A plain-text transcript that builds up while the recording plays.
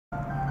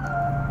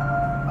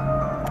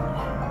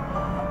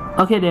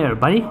Okay there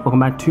everybody, welcome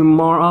back to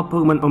more of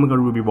Pokemon Omega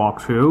Ruby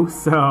walkthrough.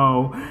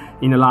 So,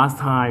 in the last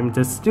time,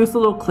 just a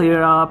little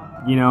clear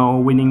up,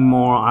 winning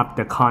more of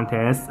the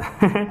contest.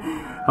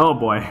 Oh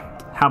boy,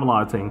 have a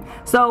lot of things.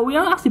 So, we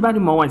are actually back to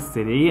White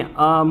City.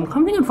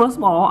 Coming in, first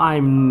of all,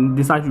 I'm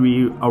decided to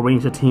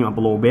rearrange the team up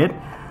a little bit.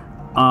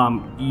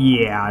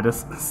 Yeah,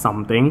 that's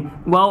something.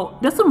 Well,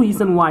 that's the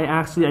reason why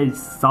actually I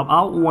sub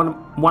out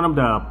one of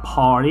the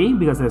party,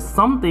 because there's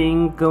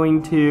something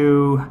going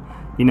to,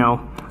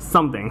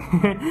 something.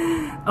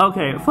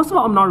 Okay, first of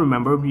all, I'm not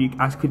remember we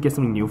actually could get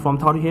something new from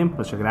talking to him.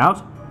 Let's check it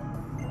out.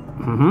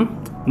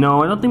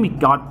 No, I don't think we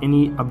got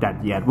any of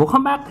that yet. We'll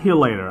come back here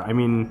later. I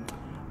mean,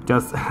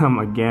 just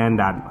again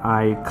that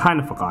I kind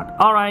of forgot.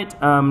 All right,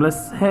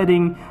 let's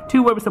heading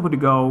to where we're supposed to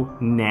go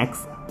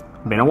next.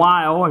 Been a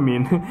while. I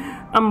mean,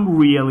 I'm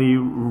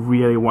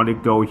really want to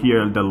go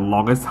here the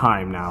longest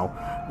time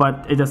now,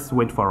 but it just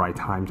went for the right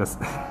time. Just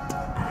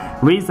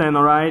reason.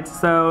 All right.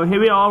 So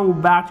here we are. We're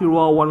back to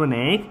Route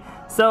 118.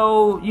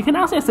 So you can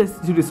actually access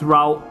to this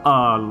route,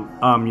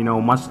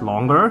 much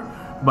longer.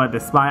 But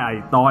despite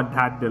I thought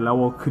that the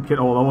level could get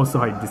all over, so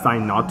I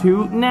decided not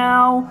to.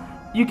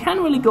 Now you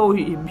can't really go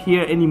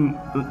here any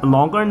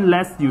longer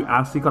unless you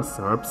actually got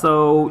served.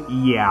 So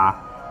yeah.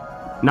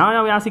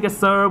 Now we actually get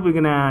served, we're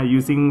gonna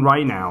using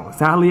right now.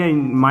 Sadly, I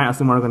might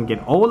assume we're gonna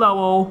get over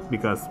level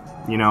because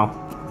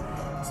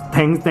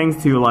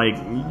thanks to like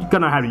you're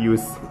gonna have to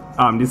use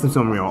this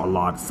tutorial a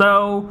lot.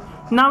 So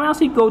now we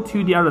actually go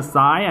to the other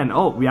side and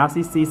we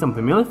actually see some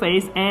familiar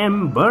face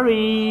and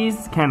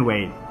berries. Can't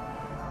wait.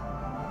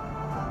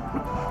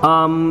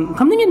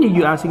 Coming in here,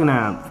 you actually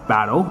gonna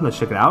battle. Let's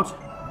check it out.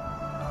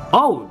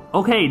 Oh,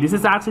 okay, this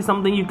is actually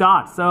something you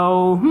got.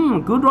 So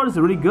good rod is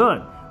really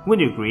good. Would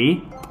you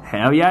agree?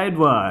 Hell yeah, it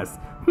was.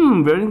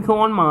 Very cool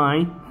on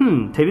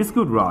mine. Take this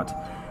good rod.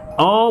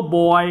 Oh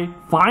boy,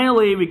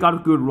 finally we got a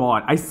good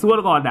rod. I swear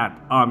to God that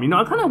I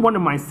kind of wonder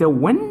myself,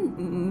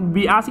 when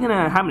we actually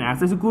gonna have an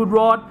access to good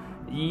rod.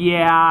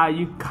 Yeah,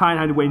 you kind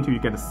of have to wait until you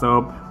get a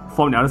sub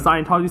from the other side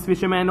and talk to this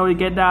fisherman or you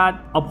get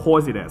that. Of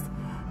course it is.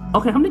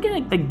 Okay, I'm gonna get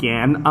it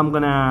again. I'm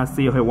gonna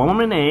see. Okay, one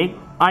more egg.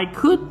 I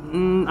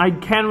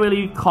can't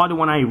really call the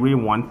one I really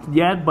want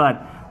yet,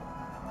 but.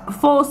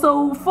 For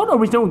the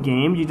original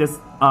game, you just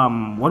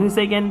what do you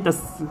say again?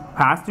 Just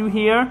pass through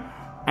here,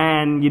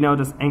 and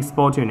just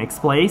export to the next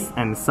place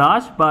and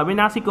such. But when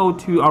you actually go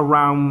to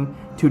around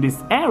to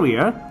this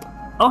area,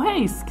 oh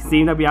hey,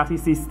 seeing that we actually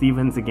see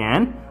Stevens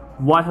again.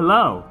 Why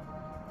hello?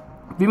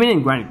 We went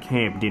in Granite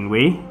Cave, didn't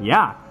we?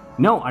 Yeah.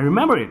 No, I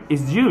remember it.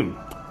 It's June,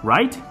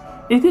 right?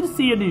 It's good to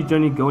see the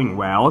journey going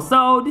well.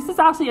 So this is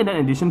actually an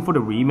addition for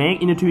the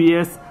remake in the 2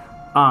 years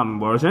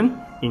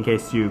version. In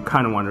case you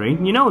kind of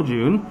wondering,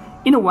 June.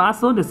 In the wild,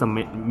 so there's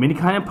many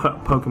kind of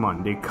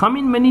Pokemon. They come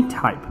in many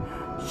type.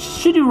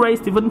 Should you raise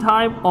different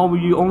type, or will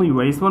you only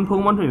raise one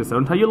Pokemon to a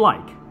certain type you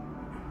like?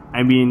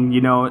 I mean,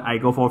 I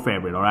go for a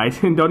favorite, alright?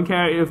 Don't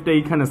care if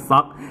they kind of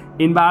suck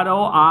in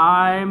battle.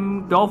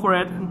 I'm go for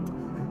it.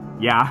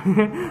 Yeah,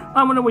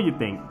 I wonder what you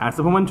think as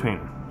a Pokemon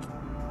trainer.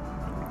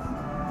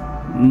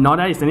 Not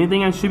that it's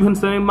anything I should be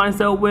concerning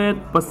myself with,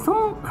 but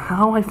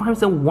somehow I find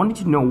myself wanting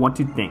to know what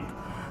you think.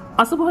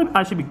 I suppose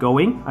I should be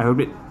going. I hope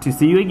to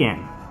see you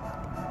again.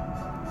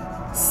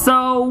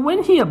 So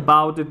when he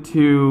about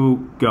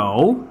to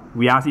go,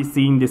 we actually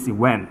seeing this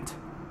event.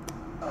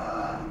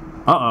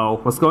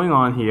 What's going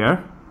on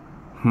here?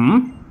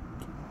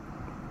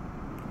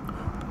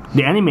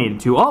 The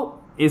animated too. Oh,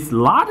 it's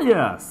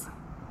Latias.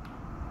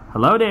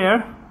 Hello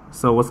there.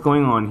 So what's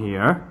going on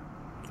here?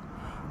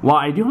 Well,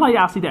 I do like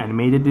actually the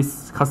animated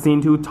this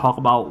cutscene to talk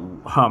about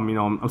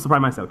I'm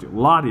surprised myself too.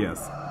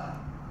 Latias.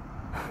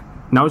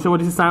 Not sure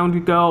what this sound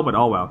to go, but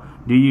oh well.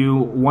 Do you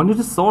want to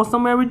just soar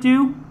somewhere with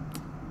you?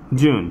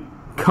 June,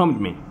 come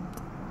with me.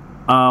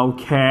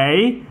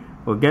 Okay.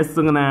 Well, guess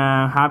we're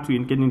gonna have to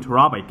get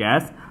interrupt, I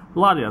guess.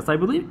 Latias, I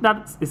believe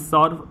that is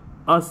sort of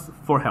us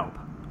for help.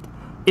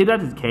 If that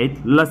is the case,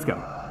 let's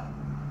go.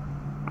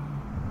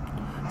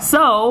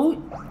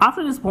 So,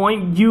 after this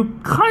point, you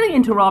kind of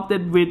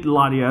interrupted with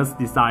Latias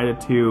decided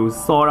to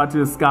soar out to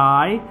the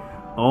sky.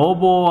 Oh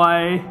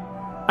boy.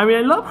 I mean,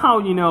 I love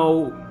how,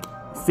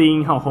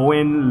 seeing how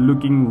Hoenn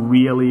looking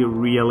really,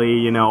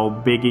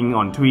 bigging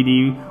on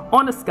 3D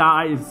on the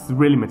sky is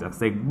really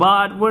majestic,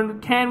 but we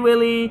can't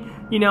really,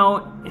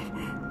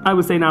 I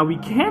would say now we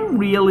can't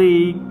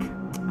really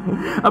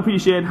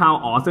appreciate how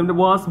awesome it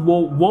was.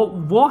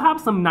 We'll have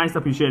some nice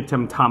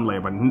appreciation time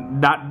later,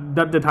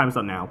 but the time's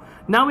up now.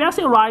 Now we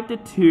actually arrived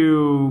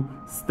to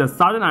the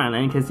southern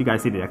island, in case you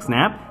guys see the next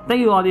snap.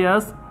 Thank you,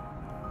 Latias.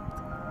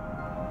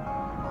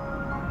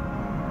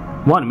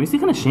 Wow, the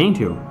music kind of changed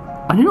too.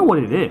 I don't know what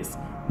it is.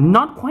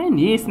 Not quite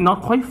unease,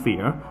 not quite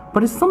fear,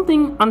 but it's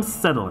something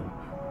unsettling.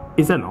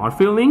 Is it an odd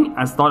feeling?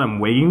 I thought I'm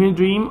waking a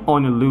dream or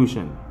an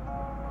illusion.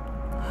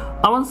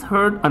 I once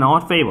heard an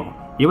odd fable.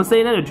 It was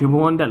said that the two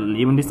Pokemon that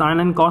live on this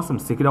island got some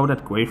secret of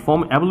that great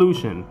form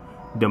evolution.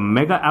 The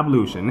Mega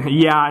Evolution.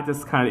 Yeah, it's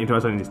just kind of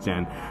interesting in this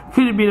gen.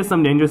 Could it be there's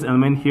some dangerous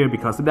element here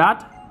because of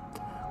that?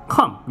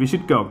 Come, we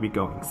should be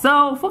going.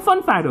 So for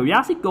fun fact though, you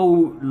actually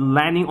go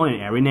landing on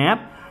an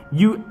arena.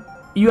 You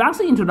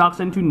actually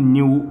introduction to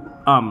new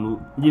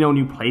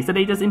new place that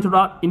they just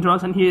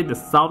introduction here, the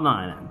Southern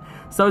Island.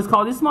 So it's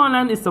called, this small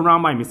island is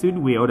surrounded by mysterious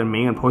world that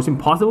make approach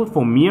impossible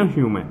for mere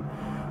human.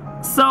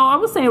 So I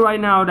would say right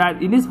now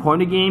that in this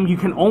point of the game, you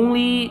can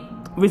only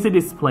visit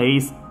this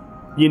place,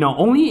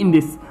 only in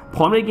this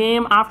point of the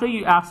game. After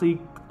you actually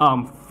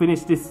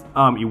finish this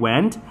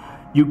event,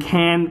 you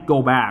can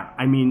go back.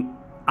 I mean,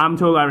 I'm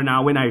told right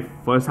now, when I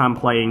first time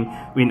playing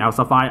in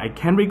Alpha 5, I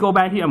can't really go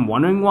back here. I'm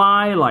wondering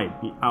why. Like,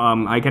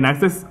 I can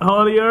access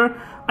earlier.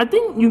 I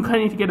think you kind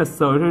of need to get a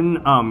certain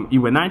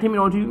event item in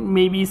order to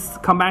maybe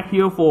come back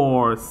here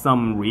for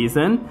some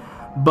reason.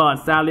 But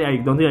sadly, I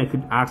don't think I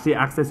could actually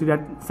access to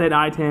that said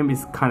item.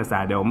 It's kind of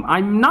sad though.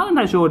 I'm not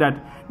entirely sure that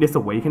there's a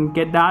way you can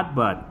get that,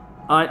 but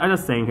I'm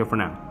just saying here for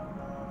now.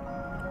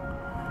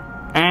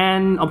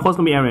 And of course,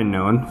 gonna be area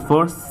unknown.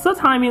 For the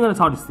time, we're gonna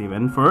talk to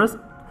Steven first.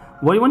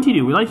 What you want to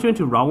do? We like Steven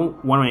to roll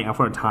one way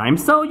for a time,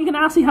 so you can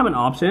actually have an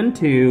option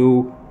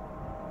to.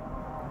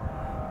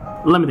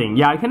 Let me think.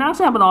 Yeah, you can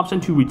actually have an option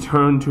to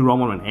return to roll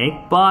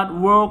 118, but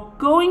we're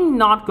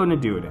not gonna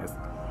do this.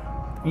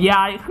 Yeah,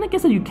 I kind of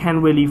guess that you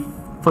can't really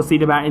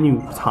foresee about any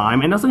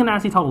time, and also can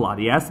actually talk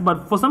Latias,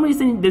 but for some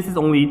reason this is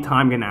only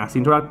time you can actually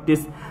interact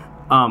this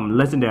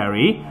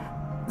legendary.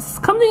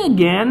 Something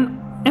again,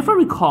 if I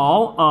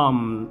recall,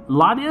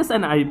 Latias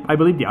and I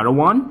believe the other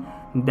one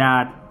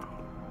that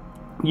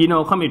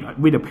come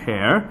with a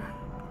pair.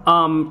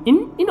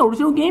 In the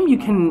original game you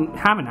can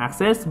have an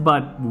access,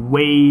 but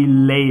way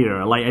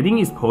later. Like I think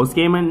it's post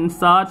game and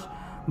such.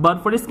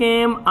 But for this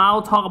game,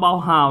 I'll talk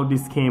about how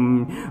this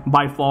game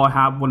by far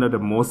have one of the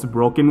most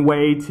broken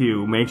way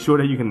to make sure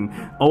that you can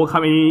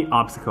overcome any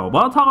obstacle.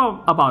 But I'll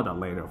talk about that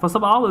later. First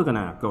of all, we're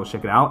gonna go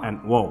check it out.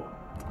 And whoa,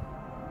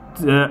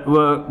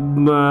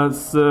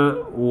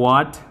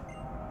 what?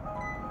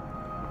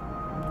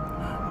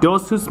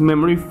 Those whose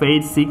memory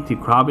fades seek to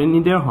crowd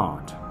in their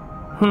heart.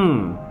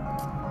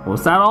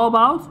 What's that all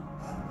about?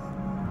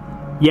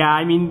 Yeah,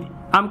 I mean,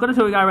 I'm gonna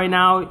tell you guys right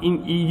now,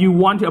 you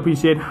want to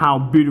appreciate how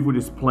beautiful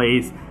this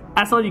place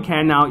as long as you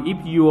can now.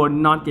 If you are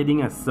not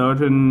getting a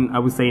certain, I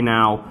would say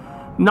now,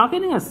 not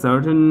getting a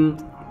certain,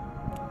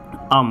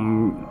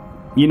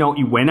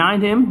 event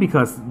item,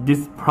 because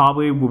this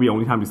probably will be the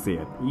only time to see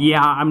it.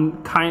 Yeah,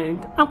 I'm kind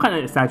of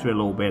exaggerating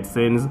a little bit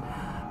since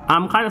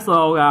I'm kind of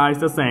slow, guys.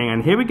 Just saying.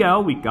 And here we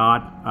go. We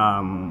got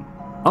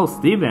oh,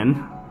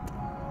 Steven.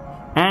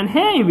 And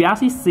hey, we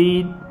actually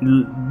see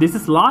this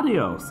is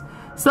Latios.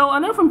 So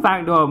another fun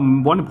fact I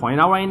want to point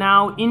out right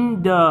now,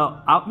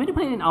 when you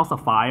play in Alpha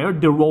Fire,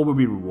 the role will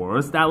be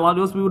reversed. That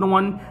Latios will be the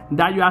one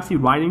that you actually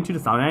ride into the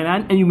Southern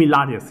Island, and you meet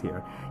Latias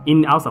here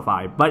in Alpha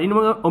 5. But in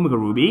Omega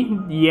Ruby,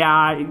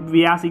 yeah,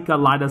 we actually got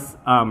Latias,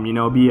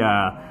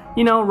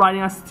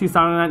 riding us to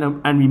Southern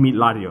Island, and we meet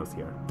Latios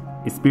here.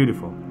 It's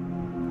beautiful.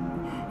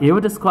 You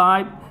would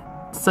describe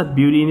such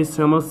beauty in this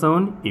thermal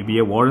zone, it'd be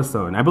a water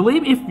zone. I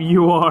believe if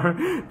you are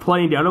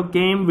playing the other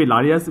game with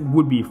Latias,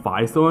 would be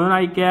fire zone,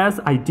 I guess.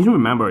 I didn't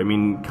remember. I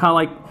mean, kind of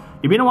like,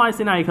 it's been a while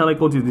since I kind of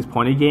go to this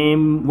point of the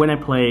game when I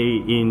play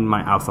in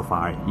my Alpha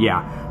 5.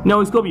 Yeah, no,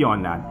 it's go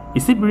beyond that.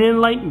 Is it brilliant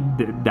like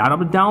that of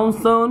the down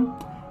zone?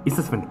 It's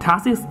a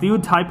fantastic steel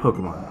type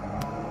Pokemon.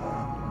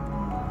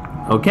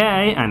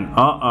 Okay, and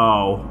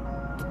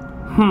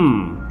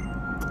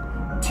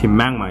Team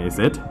Magma, is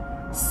it?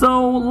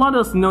 So let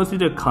us know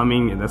they're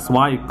coming, and that's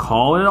why you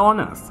call it on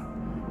us.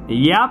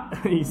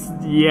 Yep,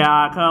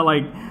 yeah, kind of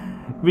like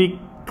we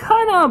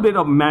kind of a bit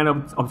of man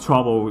of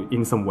trouble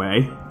in some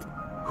way.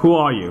 Who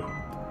are you?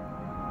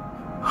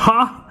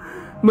 Huh?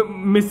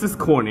 Mrs.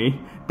 Corny,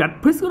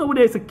 that preschool over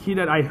there is a kid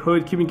that I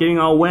heard keeping getting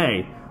our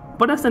way.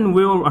 But that's an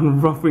real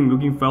unruffling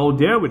looking fellow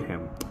there with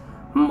him.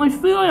 I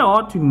feel I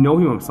ought to know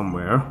him from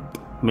somewhere.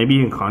 Maybe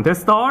in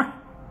Contest Star?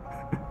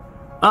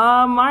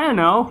 I don't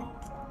know.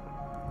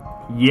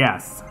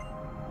 Yes.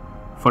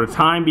 For the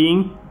time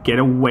being, get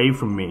away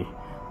from me.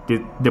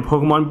 The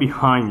Pokemon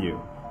behind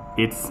you.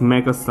 It's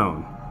Mega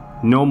Zone.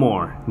 No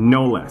more,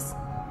 no less.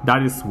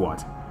 That's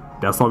what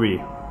we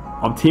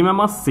of Team Magma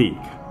must seek.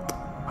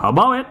 How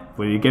about it?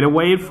 Will you get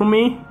away from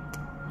me?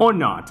 Or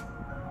not?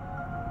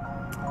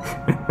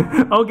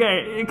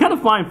 Okay, it's kind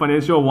of fine,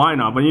 funny, sure, why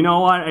not? But you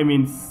know what? I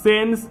mean,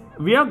 since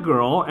we're a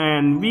girl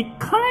and we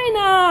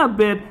kinda a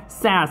bit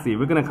sassy,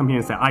 we're gonna come here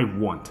and say, I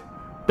want.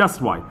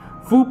 That's right.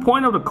 Full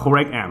point of the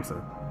correct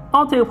answer.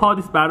 I'll take part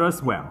of this battle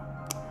as well.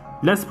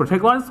 Let's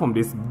protect us from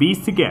this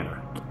beast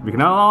together. We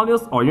cannot allow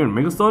this or your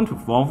Mega Zone to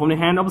fall from the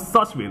hand of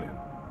such villain.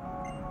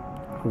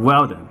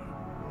 Well then.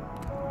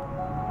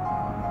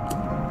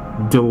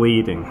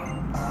 Deleting.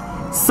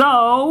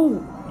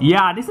 So,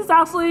 yeah, this is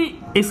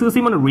actually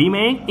exclusive on the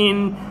remake.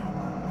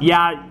 We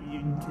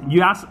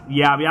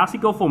actually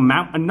go for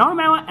another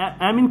Magma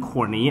admin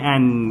Corny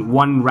and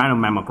one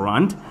random Magma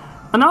Grunt.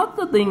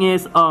 Another thing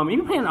is, if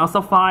you play an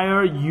Alpha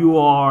Fire, you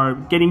are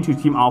getting to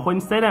Team Alpha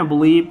instead. I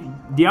believe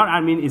the other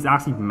admin is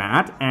actually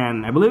Matt,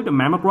 and I believe the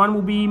Magma Grunt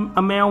will be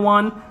a male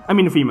one. I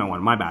mean, a female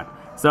one. My bad.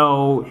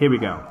 So here we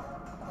go.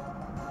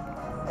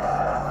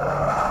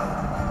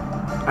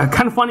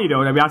 Kind of funny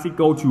though that we actually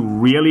go to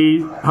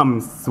really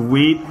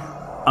sweet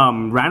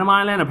random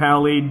island.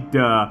 Apparently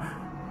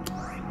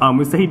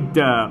we say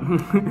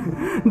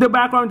the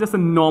background just a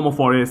normal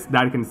forest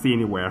that you can see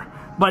anywhere.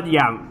 But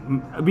yeah,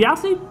 we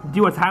actually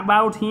do attack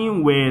battle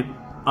team with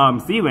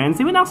Steven.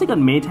 Steven actually got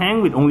Mei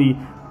Tang with only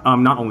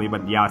not only,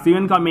 but yeah,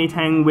 Steven got Mei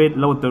Tang with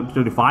level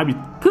 35. You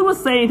could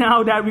say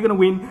now that we're gonna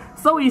win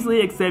so easily,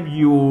 except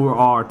you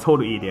are a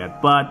total idiot.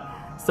 But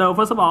so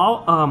first of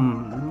all,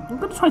 I'm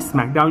gonna try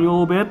Smackdown you a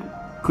little bit.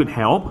 Could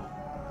help.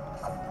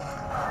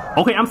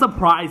 Okay, I'm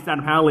surprised that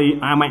apparently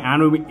my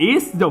enemy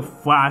is the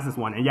fastest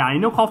one. And yeah, I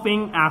know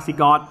Coughing actually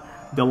got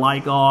the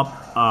like of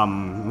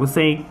we'll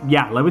say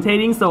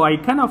levitating. So I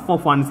kind of for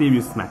fun see if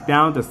you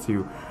Smackdown just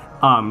to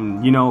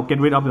you know, get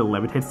rid of the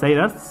levitate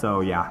status.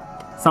 So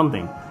yeah,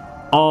 something.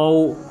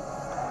 Oh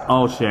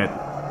shit.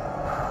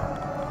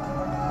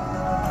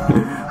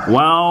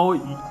 Well,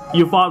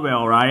 you fought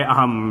well, right?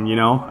 You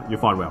know, you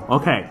fought well.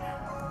 Okay.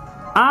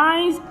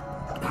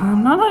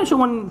 I'm not really sure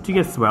want to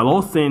get Swallow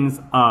since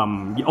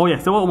oh yeah,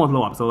 Swallow almost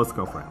low up, so let's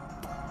go for it.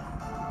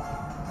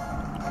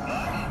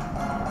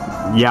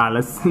 Yeah,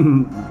 let's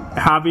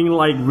having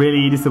like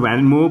really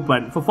disadvantage move,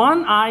 but for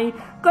fun I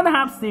gonna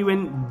have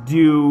Steven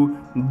do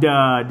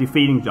the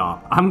defeating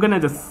job. I'm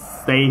gonna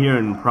just stay here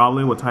and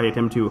probably will try to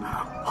attempt to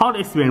hold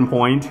experience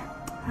point,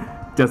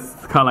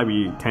 just kinda like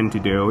we tend to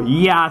do.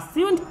 Yeah,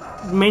 Steven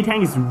Mei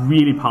Tang is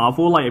really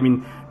powerful. Like I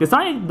mean,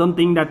 I don't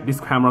think that this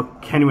camera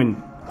can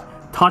even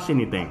touch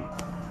anything.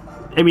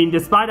 I mean,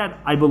 despite that,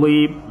 I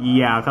believe,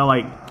 yeah, kind of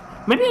like,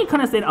 maybe I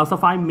kind of said Alpha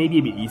 5 maybe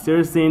a bit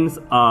easier since,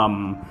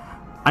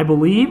 I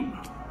believe,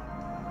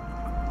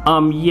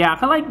 yeah,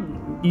 kind of like,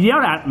 yeah,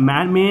 that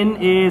Madman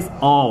is,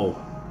 oh,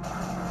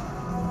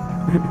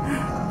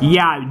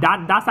 yeah,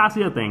 that's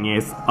actually the thing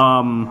is,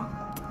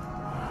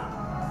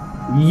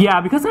 yeah,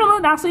 because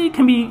that actually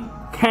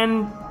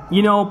can,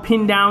 you know,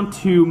 pin down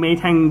to Mei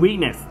Tang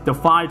weakness, the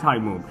fire type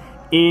move,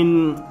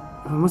 in,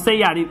 we'll say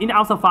yeah, in the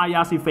Alpha 5 you're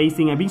actually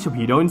facing a big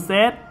torpedo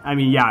instead. I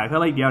mean yeah, I feel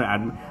like the other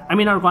I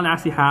mean I'm gonna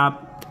actually have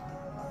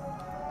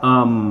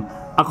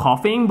a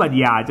Coughing, but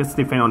yeah, just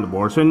defend on the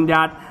version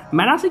that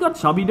might actually got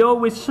torpedo,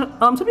 which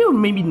torpedo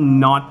maybe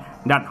not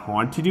that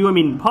hard to do. I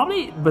mean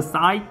probably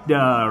beside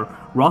the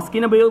raw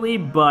skin ability,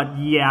 but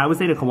yeah, I would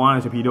say the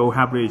Kawana torpedo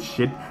have really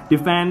shit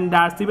defend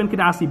that Steven could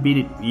actually beat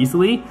it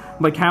easily,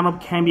 but camera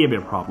can be a bit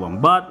of a problem.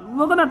 But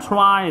we're gonna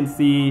try and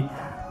see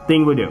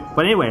thing we do.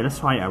 But anyway, let's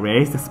try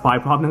erase. The spy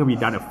problem not gonna be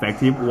that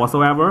effective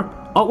whatsoever.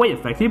 Oh wait,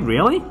 effective?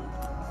 Really?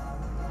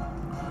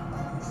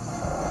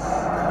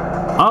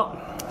 Oh,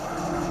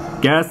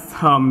 guess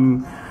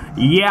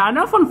yeah,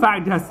 another fun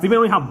fact is Steven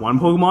only have one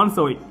Pokemon,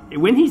 so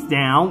when he's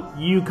down,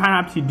 you kind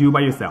of have to do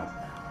by yourself.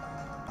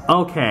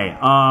 Okay,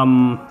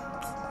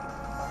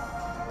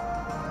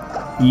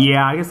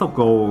 yeah, I guess I'll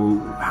go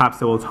have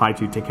Civil try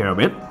to take care of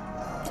it.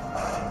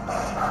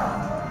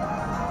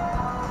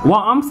 Well,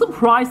 I'm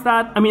surprised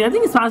that, I mean, I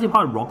think it's actually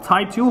part of rock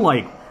type too,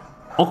 like,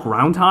 or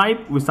ground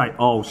type, which like,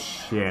 oh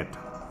shit.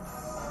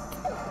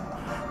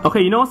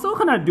 Okay, you know, so I'm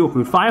gonna do a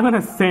quick fire. I'm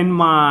gonna send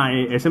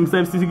my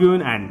HM7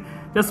 Citygoon and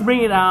just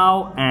bring it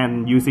out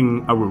and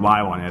using a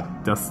revive on it.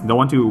 Just don't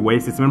want to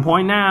waste its win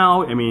point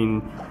now. I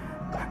mean,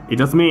 it's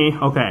just me.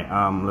 Okay,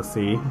 let's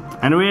see.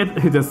 Anyway,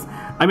 just,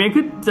 I mean, I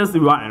could just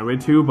revive anyway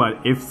too, but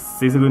if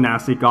Citygoon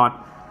actually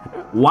got,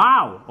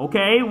 wow,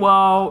 okay,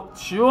 well,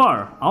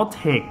 sure, I'll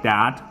take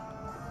that.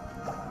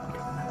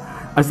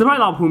 I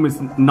surprised Lapoom is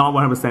not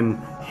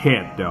 100%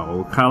 hit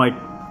though, kind of like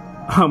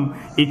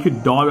it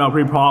could die without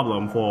any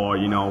problem for,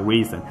 you know,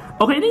 reason.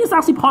 Okay, I think it's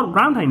actually part of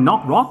ground type,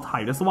 not rock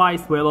type. That's why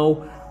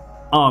Swallow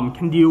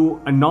can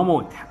do a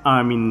normal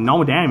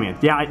damage.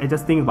 Yeah, I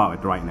just think about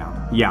it right now.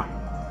 Yeah.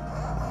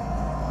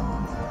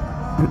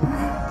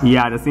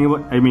 Yeah, just think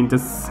about, I mean,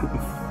 just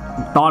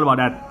thought about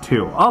that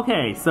too.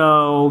 Okay,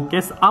 so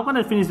guess I'm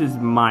gonna finish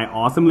with my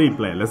awesome lead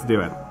play. Let's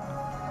do it.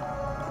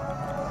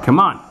 Come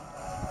on.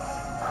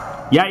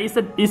 Yeah, it's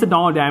a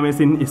normal damage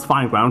in its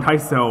fine ground type,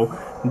 so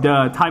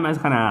the time is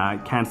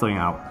kinda cancelling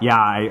out. Yeah,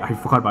 I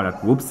forgot about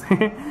that. Whoops.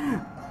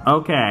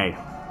 Okay.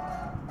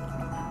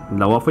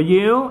 Lower for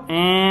you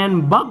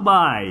and Bug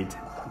Bite.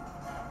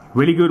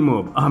 Really good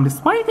move.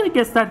 Despite I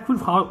guess that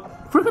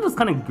Critical is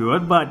kinda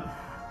good, but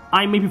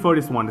I may prefer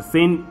this one.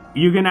 Since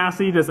you can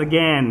actually just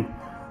again.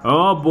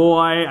 Oh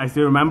boy, I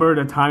still remember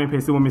the time I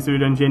played Super Mystery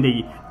Dungeon.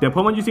 The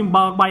Pokemon using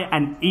Bug Bite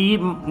and eat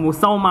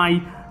some of my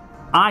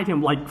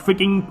item like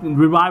freaking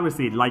revival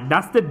seed. Like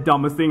that's the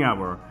dumbest thing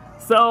ever.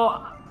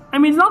 So I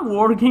mean it's not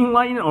working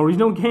like an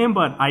original game,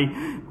 but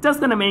I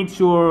just gonna make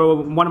sure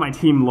one of my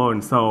team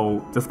learns,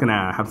 so just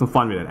gonna have some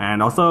fun with it.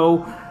 And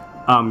also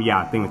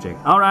yeah, thingamajig.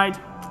 Alright,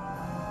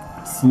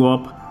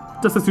 Slope,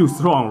 just as too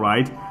strong,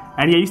 right?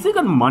 And yeah, you still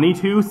got money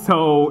too,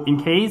 so in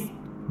case,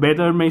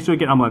 better make sure you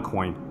get Amulet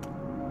coin.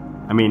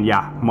 I mean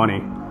yeah,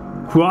 money.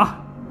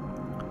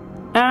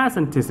 As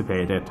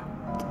anticipated,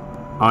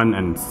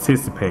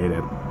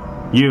 unanticipated.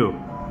 You,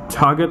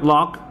 target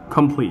lock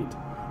complete.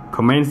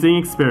 Commencing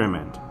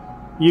experiment.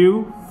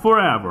 You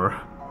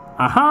forever.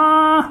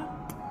 Aha!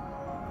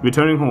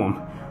 Returning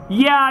home.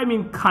 yeah, I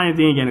mean, kind of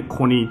thing again,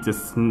 Corny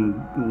just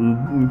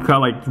kind of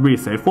like really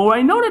straightforward.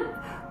 I know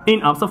that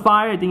in Ups of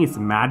Fire, I think it's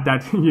mad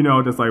that, you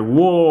know, just like,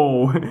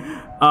 whoa.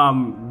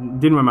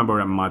 Didn't remember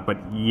that much, but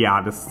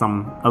yeah, there's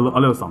a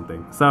little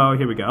something. So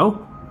here we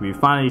go. We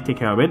finally take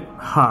care of it.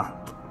 Ha.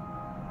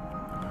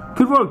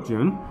 Good work,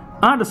 June.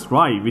 Ah, that's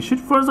right. We should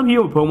first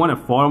heal Pokemon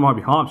and fall on our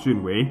behalf,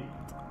 shouldn't we?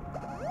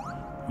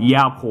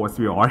 Yeah, of course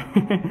we are.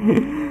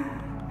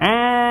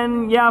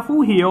 And yeah,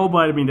 full heal,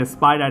 but I mean,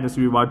 despite that, I just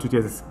really want to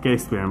just get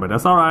experience, but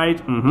that's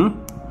alright.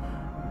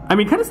 I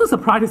mean, kind of so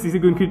surprised that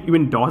Season could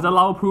even dodge that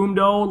Lava Plume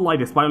though, like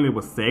despite only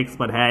was 6,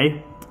 but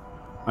hey.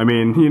 I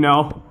mean, you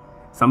know,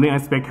 something I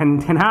expect can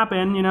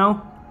happen, you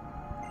know.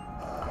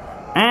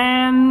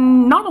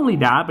 And not only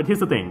that, but here's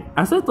the thing.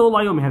 As I thought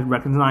Latios may have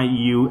recognized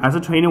you as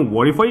a trainer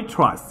worthy for your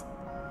trust.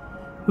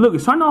 Look,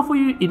 it's trying to offer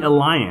you an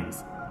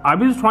alliance. I've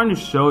been trying to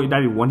show you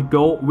that it want to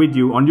go with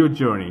you on your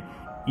journey.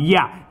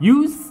 Yeah,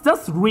 you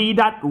just read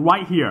that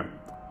right here.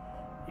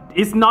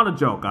 It's not a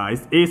joke,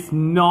 guys. It's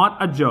not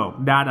a joke.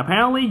 That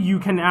apparently you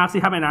can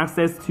actually have an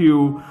access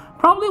to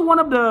probably one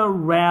of the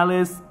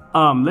rarest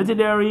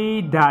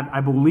legendary that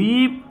I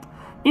believe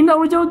in the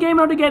original game. In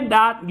order to get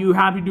that, you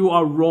have to do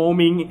a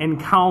roaming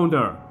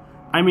encounter.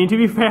 I mean, to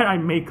be fair, I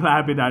may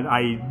glad that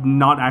I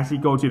not actually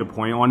go to the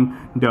point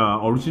on the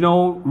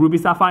original Ruby,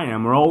 Sapphire, and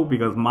Emerald,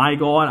 because my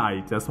god,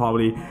 I just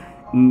probably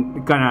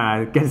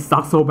gonna get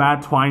stuck so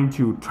bad trying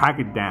to track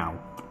it down.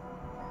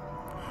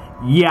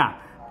 Yeah,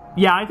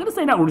 I gotta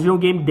say that original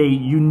game,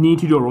 you need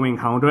to do a roaming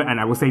encounter, and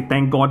I would say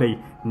thank god they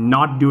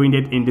not doing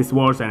it in this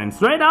version, and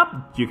straight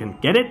up, you can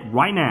get it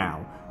right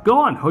now. Go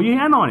on, hold your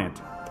hand on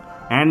it.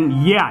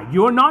 And yeah,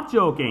 you're not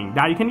joking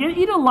that you can get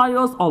either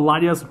Latios or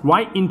Latias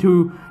right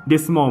into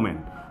this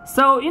moment.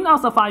 So in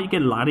Alpha 5 you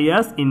get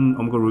Latias, in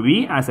Omega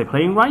Ruby, as I'm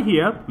playing right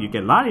here, you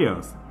get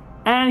Latios.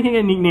 And you can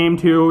get a nickname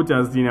too,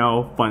 just, you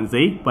know,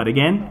 Funzy. But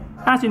again,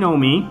 as you know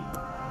me,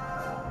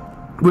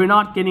 we're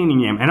not getting a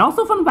nickname. And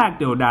also fun fact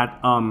though,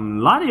 that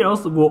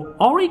Latios will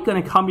already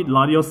gonna come with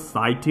Latios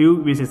Side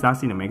 2, which is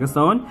actually in the Mega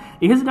Zone.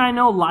 Because you guys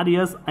know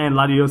Latias and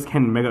Latios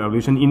can Mega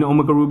Evolution in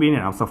Omega Ruby and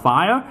Alpha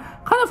Sapphire.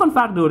 Kind of fun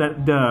fact though,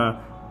 that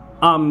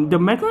the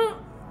Mega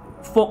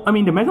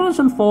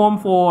Evolution form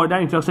for that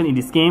introduction in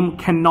this game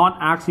cannot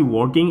actually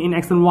working in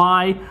X and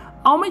Y.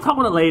 I may talk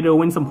about it later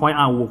when some point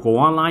I will go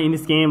online in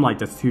this game, like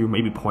just to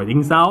maybe point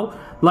things out,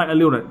 like a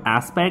little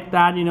aspect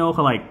that, you know,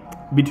 like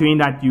between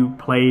that you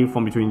play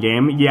from between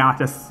game. Yeah,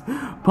 that's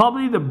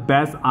probably the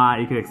best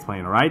I could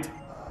explain, alright?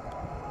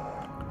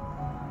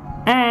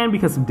 And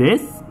because of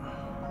this,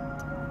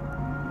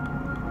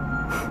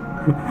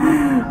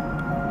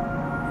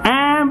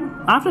 and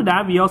after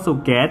that we also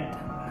get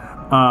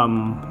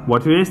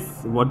what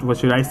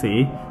should I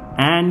say?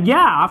 And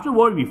yeah,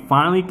 afterward we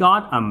finally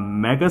got a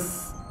mega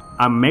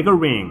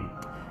ring.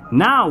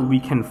 Now we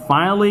can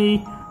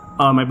finally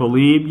I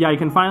believe, yeah, you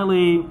can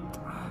finally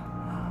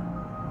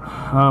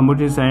what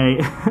do you say?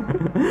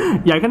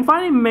 Yeah, you can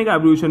finally Mega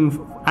Evolution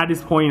at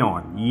this point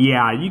on.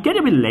 Yeah, you get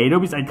it a bit later,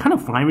 which I kind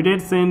of fine with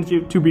it, since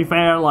to be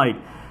fair, like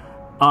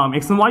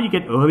X and Y you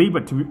get early,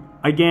 but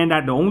again,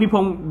 that the only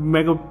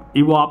Mega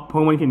Evolve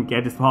Pokemon you can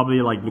get is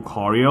probably like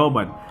Lucario,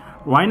 but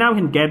right now we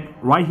can get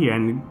right here,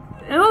 and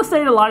let's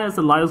say the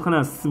Latias kind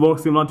of work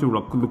similar to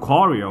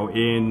Lucario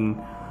in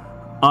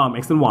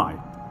X and Y.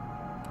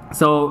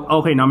 So,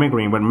 okay, not Mega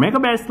Ring, but Mega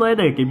Bracelet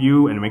they give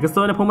you, and Mega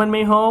Sword the Pokemon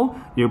may hold,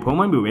 your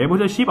Pokemon will be able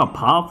to achieve a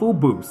powerful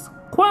boost,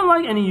 quite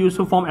like any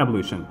useful form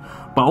evolution,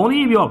 but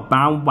only if you are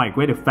bound by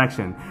great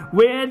affection,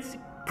 which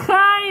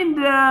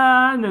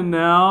kinda,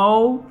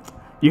 no.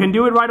 You can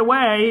do it right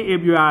away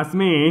if you ask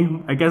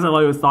me. I guess a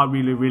lot of you start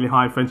really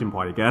high friendship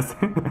point, I guess.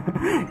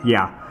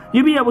 Yeah.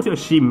 You'll be able to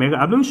achieve Mega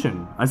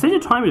Evolution. I say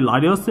you try with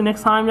Latios the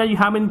next time that you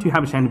happen to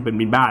have a chance to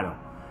be in battle.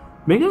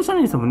 Mega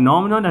Evolution is a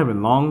phenomenon that have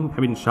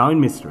been shown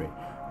in mystery.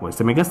 What's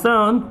the Mega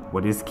Stone?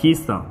 What is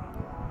Keystone?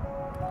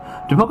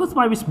 The focus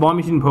by which bond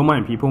between Pokemon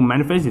and people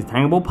manifests its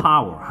tangible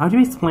power. How do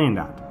you explain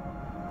that?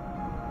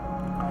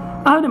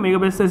 I hope the Mega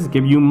Bracelets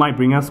give you might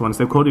bring us one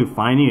step closer to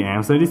finding the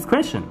answer to this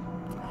question.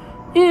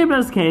 If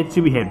that's the case,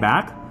 should we head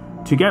back?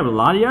 Together with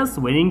Latias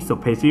waiting so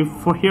patiently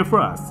here for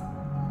us.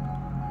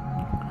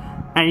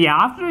 And yeah,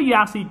 after you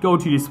actually go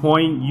to this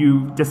point,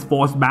 you just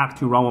force back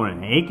to round 1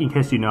 and 8, in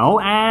case you know.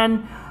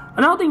 And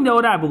another thing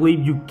though, that I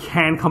believe you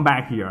can come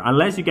back here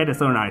unless you get a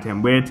certain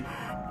item, which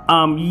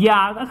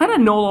yeah, I kind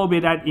of know a little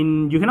bit that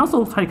you can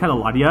also try to cut a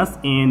Latias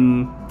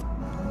in,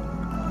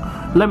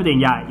 let me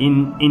think, yeah,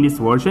 in this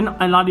version,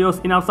 and Latios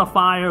in Alpha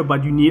Sapphire,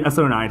 but you need a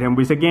certain item,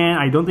 which again,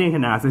 I don't think I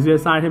can access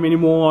this item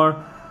anymore.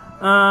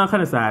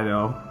 Kind of sad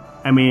though.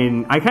 I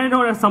mean, I kind of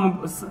know that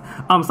some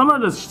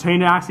of the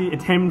trainer actually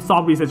attempt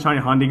soft research trying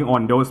hunting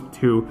on those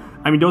two.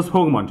 I mean, those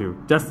Pokemon too.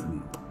 Just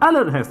a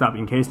little heads up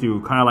in case you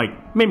kind of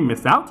like maybe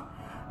missed out.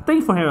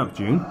 Thanks for help,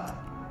 June.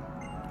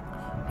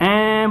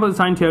 And for the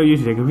time to tell you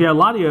to take a look at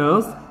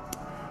Latios.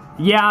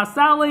 Yeah,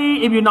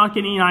 sadly, if you're not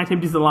getting an item,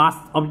 this is the last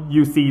of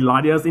you see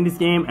Latios in this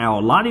game,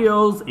 or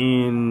Latios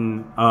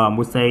in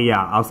we'll say,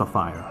 yeah, Alpha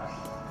Sapphire.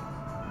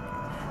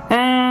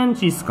 And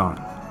she's gone.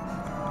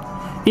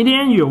 In the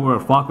end, you were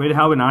fucked with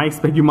how I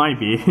expect you might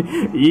be.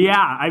 Yeah,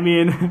 I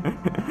mean,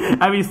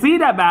 see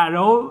that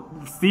battle,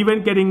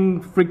 Steven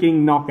getting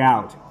freaking knocked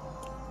out.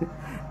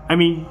 I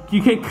mean,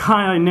 you can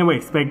kind of never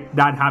expect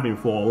that happen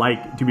before,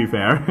 like, to be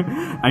fair.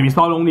 I mean, it's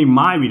probably only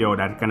my video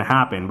that's gonna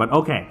happen, but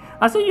okay.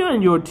 I see you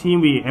and your team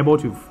be able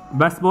to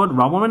best both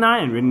round 1 and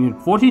 9 and win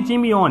 40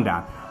 team beyond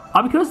that.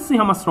 I'll be curious to see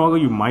how much stronger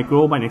you might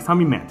grow by next time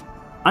we met.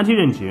 Until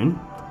then, June.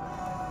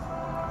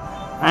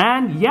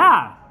 And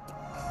yeah,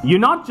 you're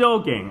not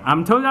joking.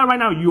 I'm telling you right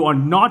now, you are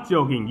not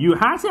joking. You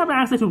actually have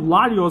access to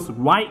Latios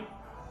right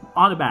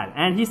on the bat,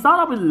 and he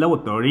started off with level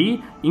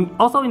 30,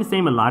 also in the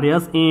same as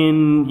Latias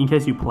in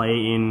case you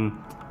play in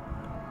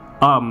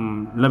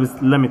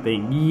let me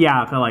think,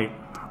 yeah, kind of like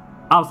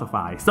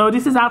Alpha. So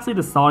this is actually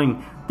the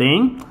starting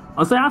thing.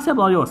 Also, I actually have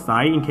Latios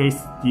side in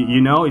case you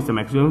know it's a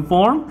maximum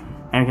form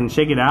and can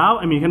check it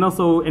out. I mean, you can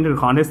also enter the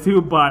contest too,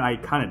 but I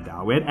kind of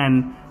doubt it.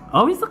 And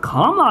oh, it's a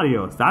calm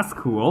Latios, that's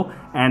cool,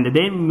 and the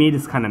day meat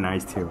is kind of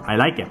nice too. I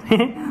like it.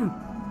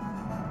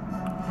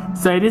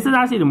 So this is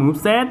actually the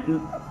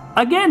moveset.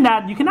 Again,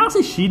 that you can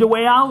actually cheat the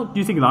way out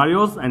using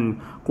Latios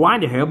and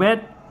grind the hell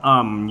bit.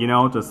 You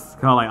know, just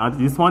kind of like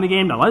this point in the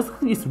game, the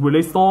Latios is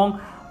really strong.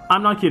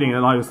 I'm not kidding, the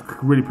Latios is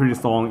really pretty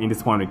strong in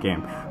this point of the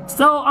game.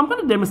 So I'm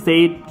gonna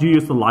demonstrate to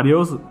use the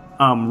Latios.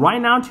 Right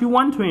now,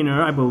 2-1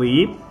 trainer, I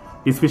believe.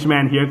 This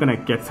fisherman here gonna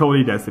get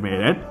totally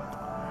decimated.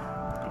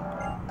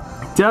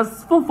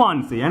 Just for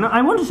fun, see, and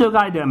I want to show you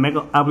guys the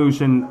Mega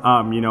Evolution,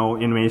 you know,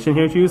 animation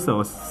here too.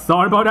 So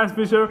sorry about that,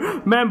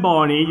 Fisherman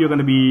Barney. You're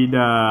gonna be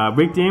the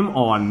victim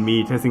on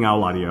me testing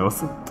out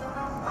Latios.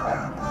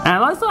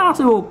 And also,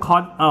 actually, will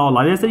cut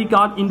Latios that you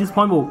got in this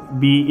point will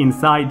be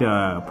inside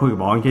the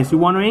Pokeball, in case you're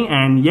wondering.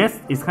 And yes,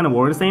 it's kind of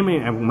works the same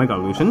in Mega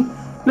Evolution.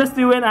 Let's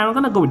do it. I'm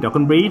gonna go with Duck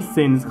and Breed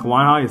since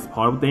Kawaii is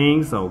part of the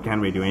thing, so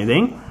can't really do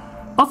anything.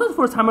 Also, the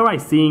first time I'm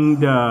seeing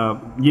the,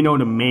 you know,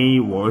 the May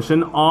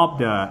version of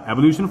the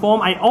evolution form.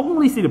 I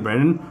only see the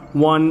Brennan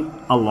one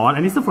a lot,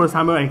 and it's the first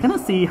time I kind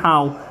of see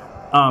how,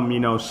 you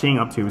know, shading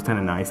up to is kind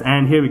of nice.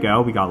 And here we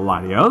go, we got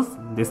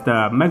Latios. This is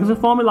the Mechanism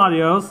form of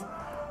Latios.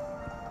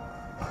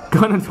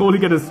 Gonna totally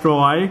get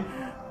destroyed.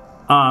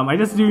 I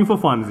just doing for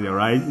fun here,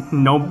 right?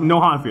 No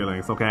hard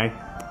feelings, okay?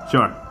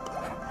 Sure.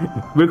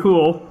 We're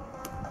cool.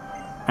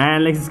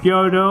 And let's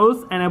secure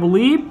those. And I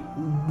believe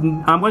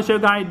I'm gonna show you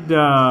guys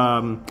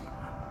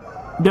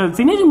the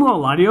signature move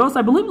of Latios.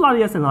 I believe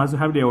Latias and Latios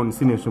have their own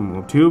signature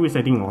move too, which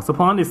I think also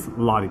upon is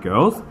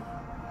Latios.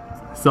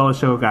 So I'll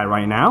show you guys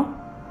right now.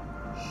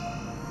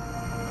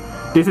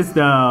 This is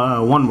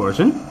the one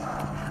version.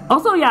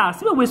 Also, yeah,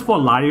 similar wish for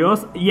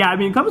Latios. Yeah, I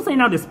mean, come to say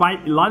now,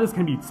 despite Latios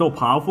can be so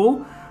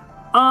powerful,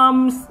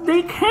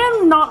 they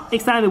cannot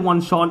exactly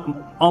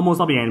one-shot almost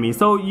all the enemies.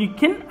 So you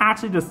can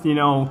actually just, you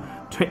know,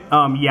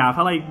 yeah, I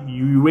feel like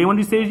you really want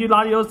to save your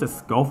Latios,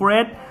 just go for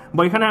it.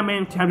 But you kind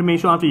of have to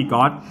make sure after you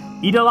got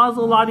either Latios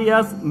or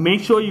Latias,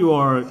 make sure you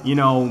are, you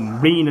know,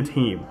 bringing the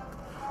team.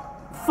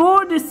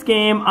 For this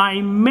game,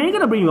 I may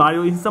gonna bring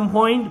Latios at some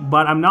point,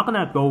 but I'm not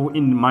gonna go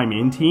in my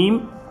main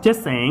team.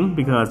 Just saying,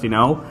 because, you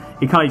know,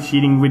 it kind of like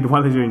cheating with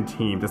what they're doing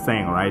team, just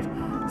saying, alright?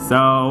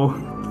 So,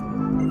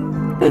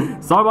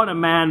 sorry about it,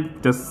 man,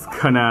 just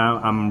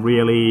kinda, I'm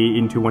really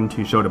into wanting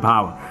to show the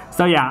power.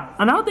 So yeah,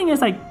 another thing is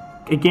like,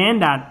 again,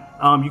 that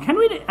you can't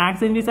really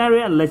access in this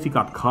area unless you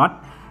got cut.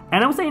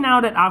 And I would say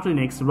now that after the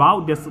next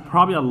route, there's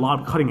probably a lot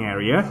of cutting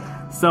area.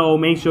 So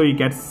make sure you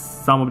get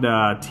some of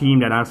the team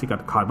that actually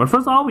got cut. But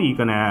first of all, we're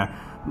gonna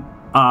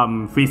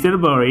free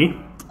Silverberry.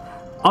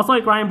 Also,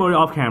 I grind Berry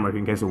off camera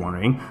in case you're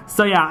wondering.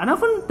 So yeah,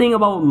 another fun thing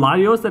about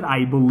Latios that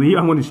I believe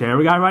I'm going to share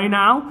with you guys right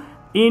now.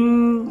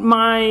 In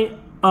my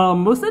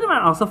most of my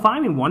Alpha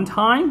 5 in one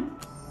time,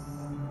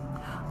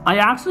 I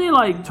actually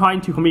like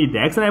trying to complete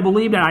decks, and I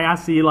believe that I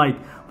actually like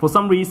for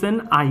some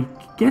reason I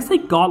guess I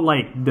got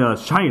like the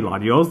shiny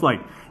Latios.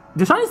 Like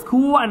the shiny is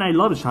cool, and I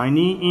love the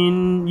shiny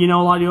in, you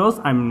know, Latios.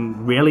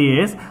 I'm really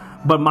is.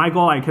 But my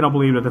goal, I cannot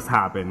believe that this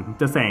happened.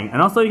 Just saying.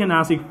 And also, you can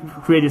actually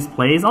create this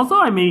place. Also,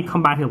 I may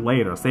come back here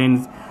later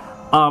since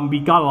we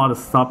got a lot of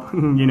stuff,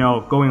 you know,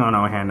 going on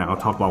our hand now. I'll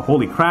talk about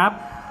holy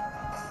crap.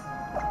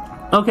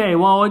 Okay,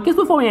 well, I guess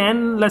before we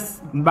end,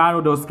 let's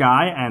battle those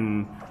guys.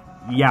 And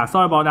yeah,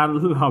 sorry about that,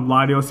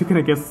 Latios. You're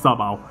gonna get sub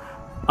out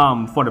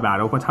for the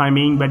battle for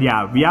timing. But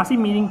yeah, we are actually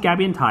meeting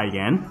Gabby and Ty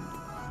again.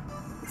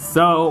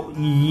 So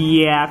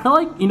yeah, kind of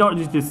like, you know,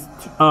 just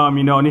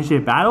you know,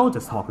 initiate battle.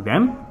 Just talk to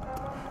them.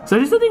 So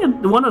this is, I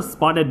think, one of the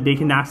spots that they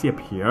can actually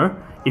appear,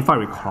 if I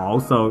recall.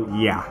 So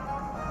yeah.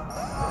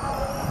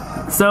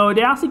 So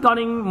they're actually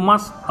getting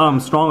much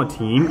stronger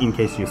team, in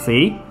case you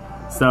see.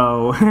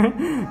 So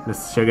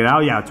let's check it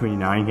out. Yeah,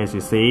 29, in case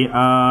you see.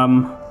 I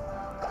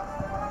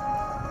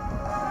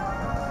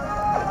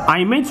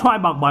may try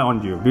bug bite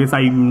on you because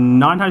I'm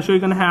not entirely sure you're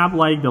gonna have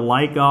like the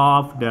like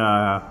of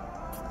the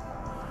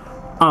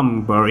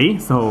Berry.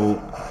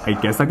 So I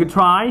guess I could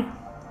try.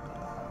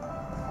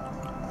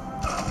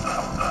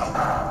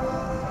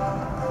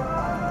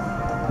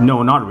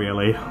 No, not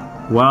really.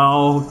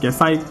 Well,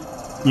 guess I,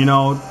 you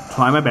know,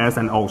 try my best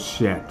and oh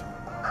shit.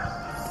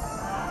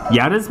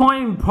 Yeah, at this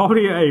point,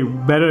 probably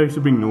better to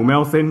bring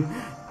Numel since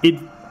it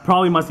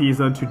probably much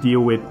easier to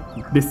deal with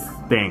this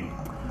thing.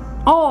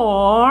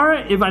 Or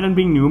if I don't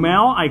bring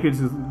Numel, I could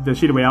just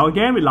cheat away out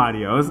again with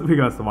Latios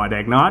because why the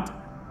heck not?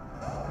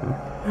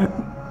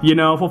 You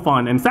know, for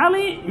fun. And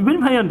sadly, when you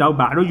play on Dark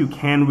Battle, you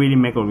can't really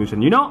make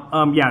illusion. You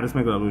know, yeah, just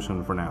make an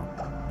illusion for now.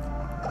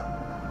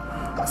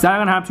 So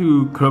I'm gonna have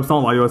to curb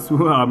some Latios,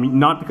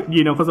 not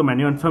because of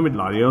manual turn with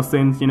Latios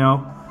since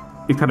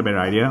it's kind of a better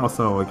idea.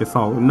 Also, I guess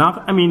I'll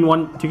not. I mean,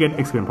 want to get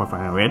experience point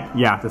out of it.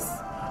 Yeah, just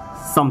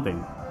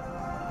something.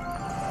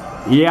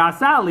 Yeah,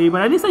 sadly,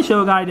 but at least I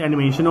showed you guys the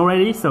animation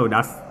already, so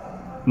that's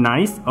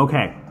nice.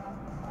 Okay.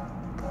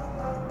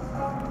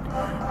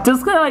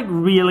 Just like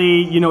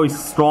really, is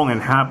strong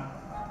and have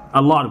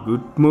a lot of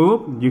good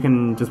move. You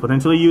can just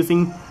potentially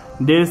using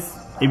this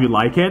if you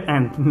like it,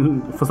 and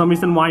for some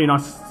reason why you're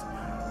not.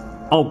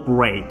 Oh,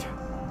 great.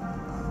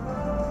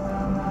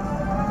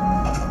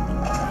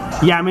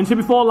 Yeah, I mentioned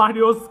before,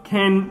 Latios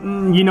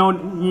can,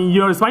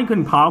 it's quite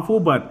kind of powerful,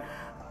 but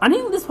I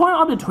think at this point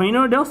of the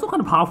trainer, they're also kind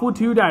of powerful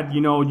too, that,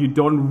 you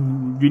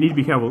need to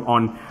be careful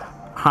on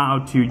how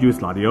to use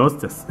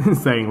Latios, just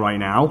saying right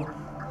now.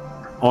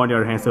 On the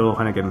other hand, still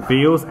kind of getting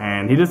feels,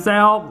 and hit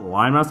itself,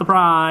 why am I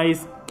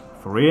surprised?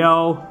 For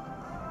real.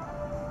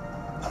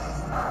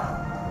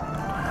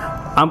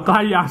 I'm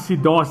glad you actually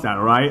dodged that,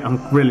 right? I'm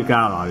really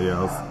glad,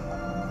 Latios.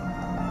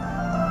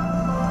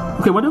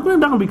 Okay, what if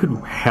that we could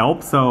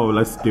help, so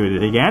let's do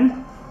it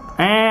again.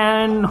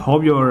 And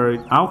hope you're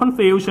out of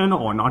confusion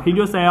or not hit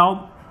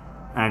yourself.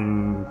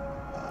 And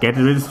get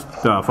rid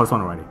of the first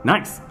one already.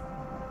 Nice.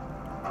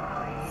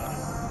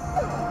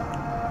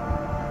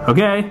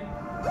 Okay.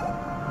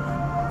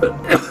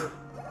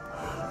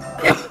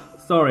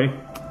 Sorry.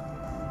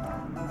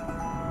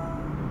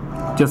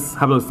 Just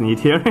have a little sneeze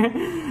here.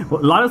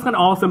 Well, Latios kind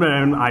of awesome,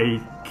 and I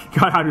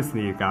got how to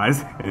sneeze,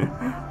 guys.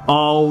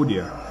 Oh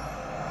dear.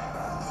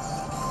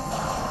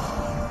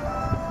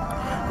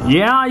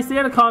 Yeah, I see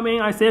it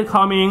coming. I'm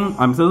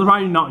so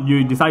surprised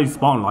you decided to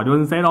spawn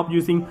Latios instead of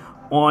using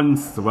on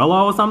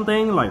Swallow or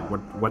something. Like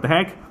what the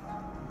heck?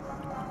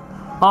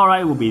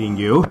 Alright, we're beating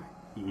you.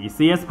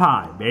 Easy as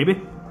pie, baby.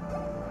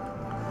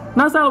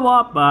 Not that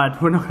up,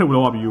 but we're not gonna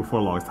blow up you for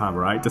a long time,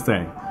 right? Just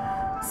saying.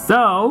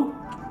 So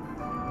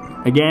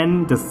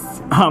again,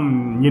 just do a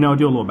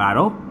little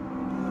battle.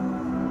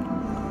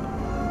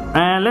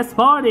 And let's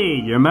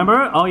party. You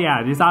remember? Oh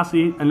yeah, this is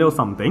actually a little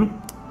something.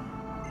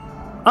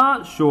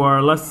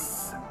 Sure,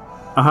 let's,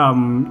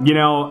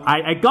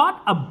 I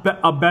got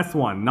a best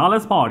one. Now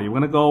let's party.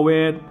 We're gonna go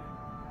with,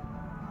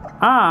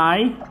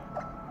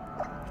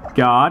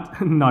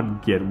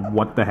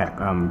 what the heck,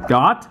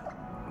 got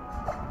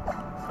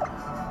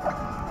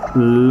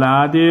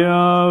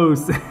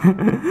Latios.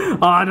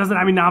 Oh, it doesn't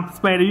have enough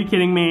space, are you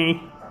kidding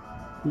me?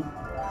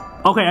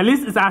 Okay, at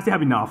least it's actually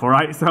have enough,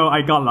 alright? So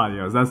I got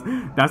Latios,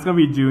 that's gonna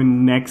be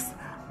June next,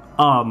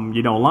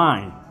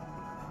 line.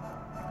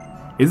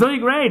 It's really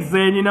great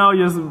saying, I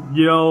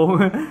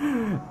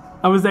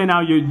would say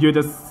now you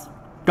just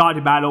got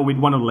to battle with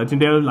one of the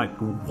legendaries, like,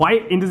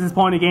 right into this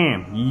point of the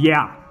game.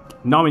 Yeah,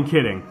 not even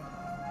kidding.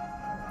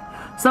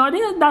 So I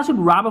think that should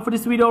wrap up for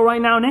this video right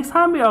now. Next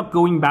time we are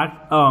going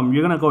back,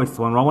 you're gonna go with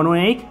Swan Rock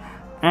 108,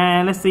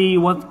 and let's see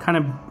what kind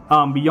of,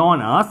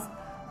 beyond us.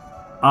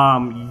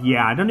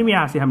 Yeah, I don't think we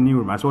actually have a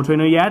new Master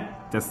Trainer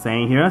yet, just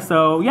saying here.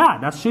 So yeah,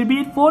 that should be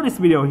it for this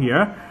video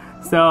here.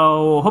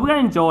 So hope you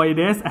guys enjoy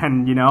this,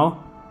 and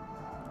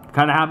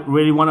kind of have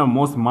really one of the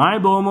most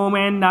mind-blowing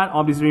moments that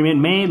obviously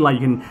remain made. Like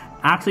you can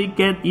actually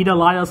get either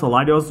Latios or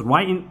Latios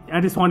right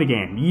at this point in the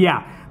game.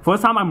 Yeah,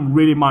 first time I'm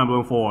really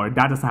mind-blown for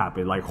that just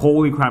happened. Like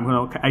holy crap,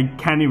 I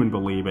can't even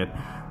believe it.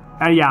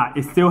 And yeah,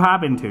 it still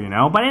happened too,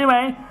 But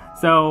anyway,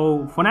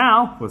 so for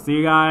now, we'll see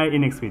you guys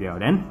in the next video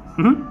then.